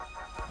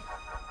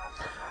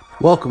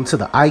Welcome to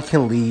the I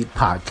Can Lead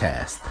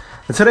podcast.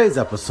 In today's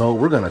episode,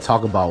 we're going to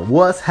talk about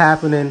what's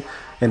happening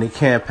in the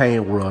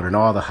campaign world and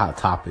all the hot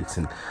topics.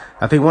 And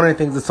I think one of the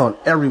things that's on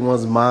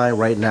everyone's mind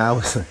right now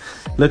is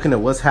looking at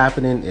what's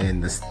happening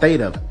in the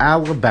state of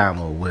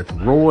Alabama with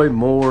Roy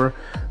Moore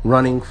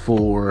running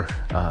for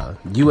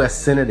U.S.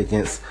 Senate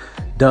against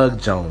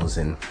Doug Jones.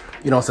 And,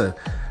 it's a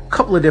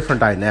couple of different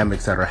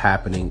dynamics that are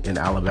happening in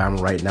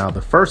Alabama right now. The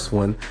first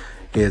one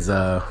is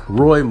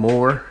Roy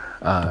Moore,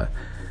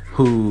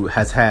 who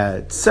has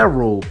had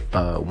several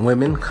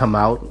women come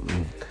out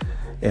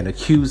and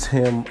accuse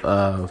him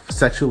of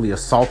sexually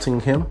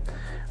assaulting him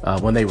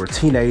when they were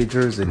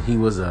teenagers, and he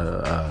was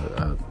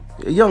a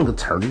young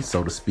attorney,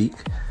 so to speak,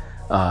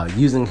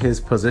 using his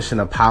position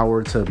of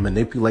power to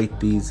manipulate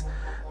these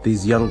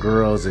young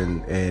girls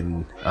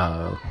and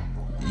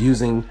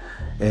using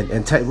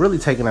and really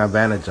taking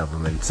advantage of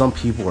them. And some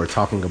people are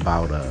talking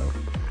about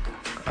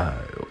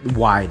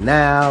why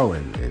now,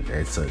 and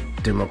it's a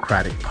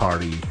Democratic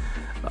Party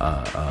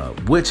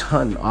witch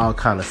hunting, all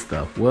kind of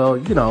stuff. Well,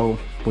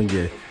 when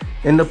you're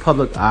in the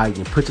public eye,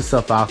 you put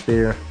yourself out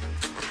there,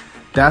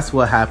 that's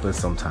what happens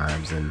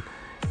sometimes. And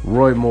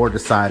Roy Moore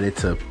decided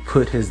to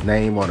put his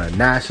name on a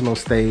national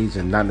stage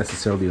and not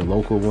necessarily a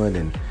local one.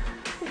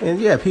 And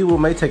yeah, people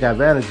may take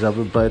advantage of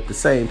it, but at the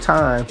same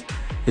time,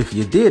 if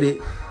you did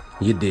it,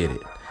 you did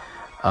it.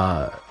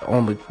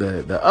 On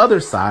the other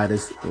side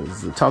is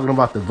talking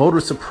about the voter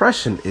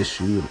suppression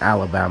issue in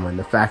Alabama, and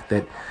the fact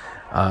that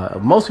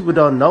most people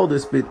don't know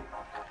this, but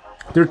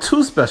there are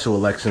two special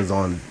elections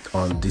on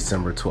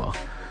December 12th.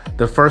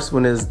 The first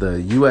one is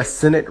the U.S.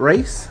 Senate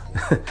race,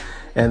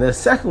 and the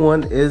second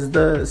one is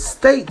the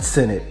state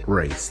Senate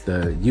race.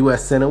 The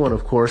U.S. Senate one,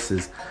 of course,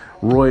 is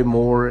Roy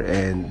Moore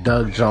and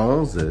Doug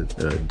Jones.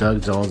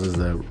 Doug Jones is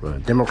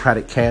a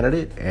Democratic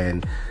candidate,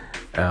 and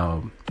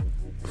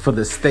for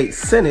the state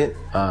Senate,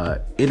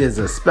 it is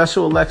a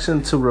special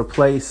election to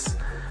replace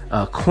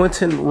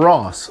Quentin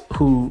Ross,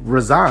 who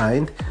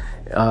resigned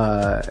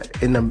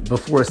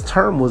before his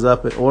term was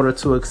up in order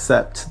to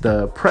accept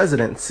the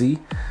presidency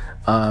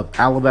of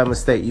Alabama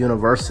State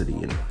University.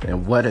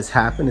 And what has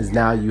happened is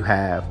now you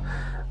have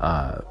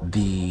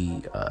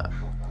the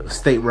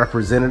state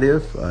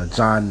representative,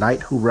 John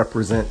Knight, who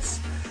represents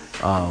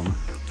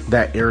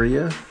that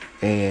area,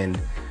 and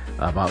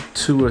about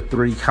 2 or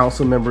 3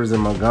 council members in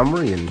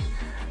Montgomery,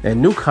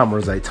 and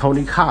newcomers like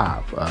Tony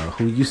Cobb,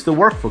 who used to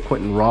work for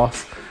Quentin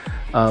Ross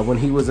when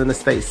he was in the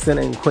state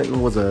Senate, and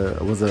Quentin was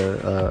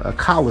a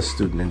college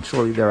student, and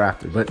shortly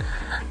thereafter. But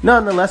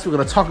nonetheless, we're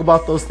going to talk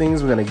about those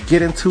things. We're going to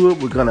get into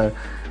it. We're going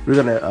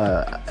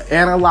to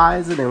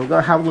analyze it, and we're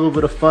going to have a little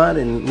bit of fun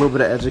and a little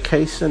bit of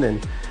education,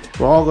 and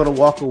we're all going to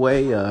walk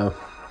away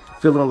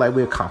feeling like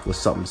we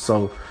accomplished something.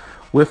 So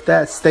with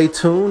that, stay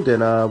tuned,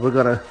 and we're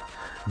going to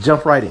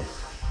jump right in.